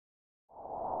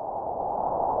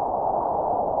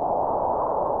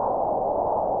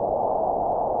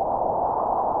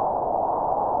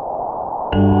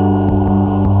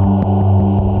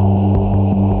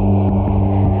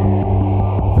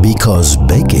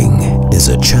baking is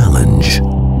a challenge.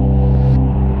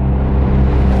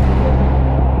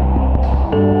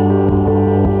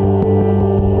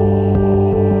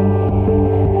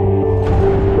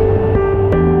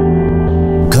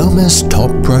 KOMA's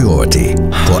top priority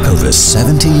for over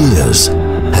 70 years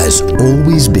has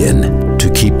always been to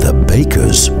keep the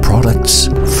baker's products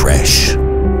fresh,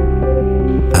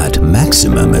 at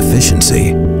maximum efficiency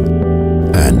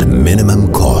and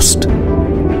minimum cost.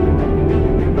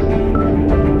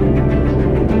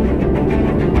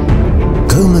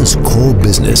 KOMA's core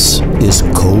business is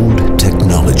cold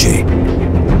technology.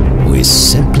 We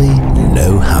simply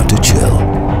know how to chill.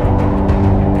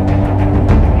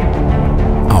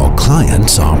 Our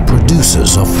clients are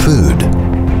producers of food,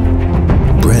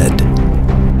 bread,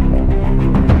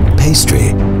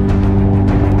 pastry.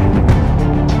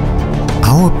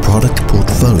 Our product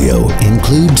portfolio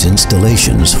includes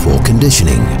installations for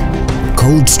conditioning,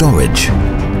 cold storage,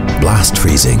 blast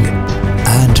freezing,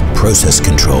 and process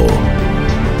control.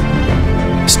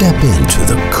 Step into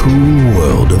the cool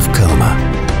world of KOMA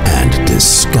and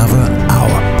discover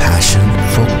our passion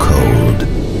for cold.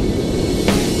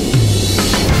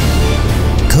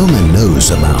 KOMA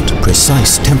knows about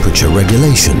precise temperature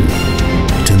regulation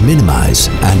to minimize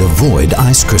and avoid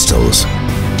ice crystals.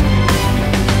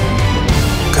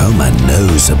 KOMA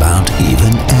knows about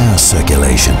even air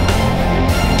circulation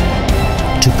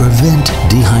to prevent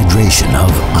dehydration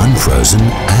of unfrozen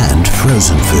and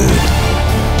frozen food.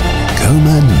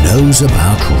 KOMA knows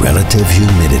about relative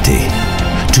humidity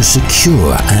to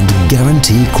secure and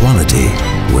guarantee quality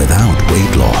without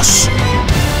weight loss.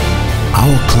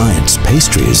 Our clients'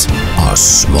 pastries are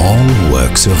small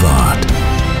works of art,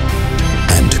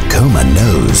 and KOMA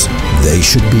knows they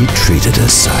should be treated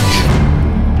as such.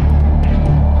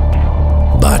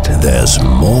 But there's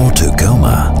more to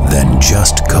KOMA than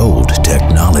just cold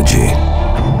technology.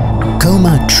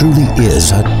 KOMA truly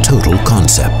is a total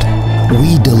concept.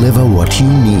 We deliver what you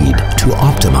need to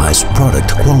optimize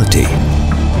product quality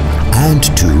and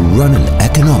to run an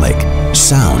economic,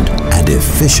 sound, and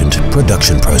efficient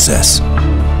production process.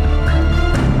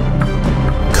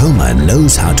 KOMA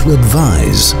knows how to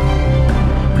advise.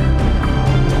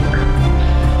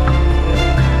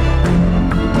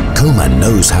 KOMA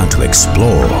knows how to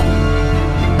explore.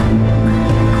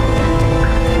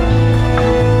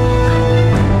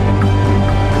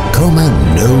 KOMA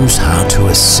knows how to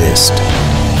assist.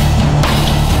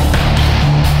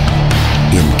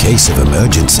 In case of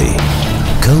emergency,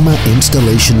 KOMA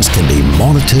installations can be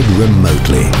monitored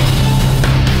remotely.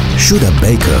 Should a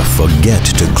baker forget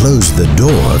to close the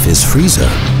door of his freezer,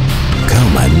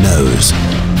 KOMA knows.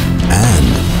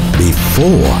 And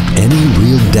before any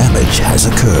real damage has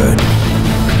occurred.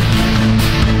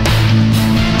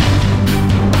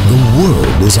 The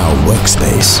world is our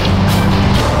workspace.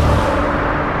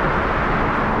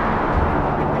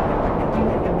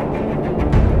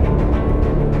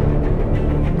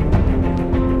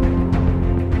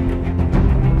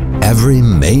 Every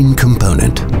main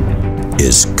component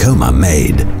is KOMA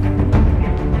made.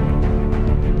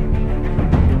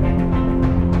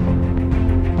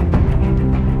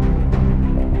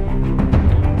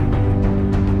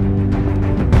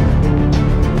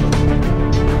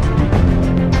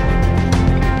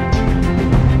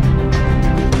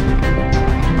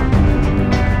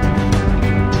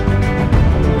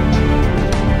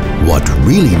 What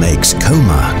really makes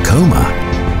KOMA KOMA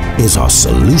is our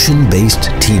solution-based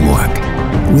teamwork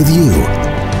with you,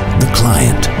 the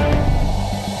client.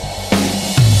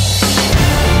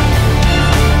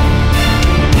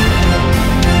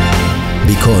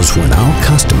 Because when our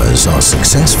customers are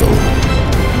successful,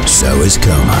 so is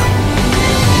KOMA.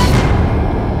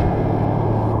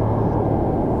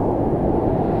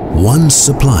 One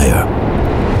supplier,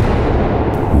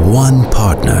 one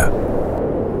partner.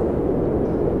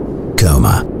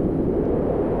 KOMA.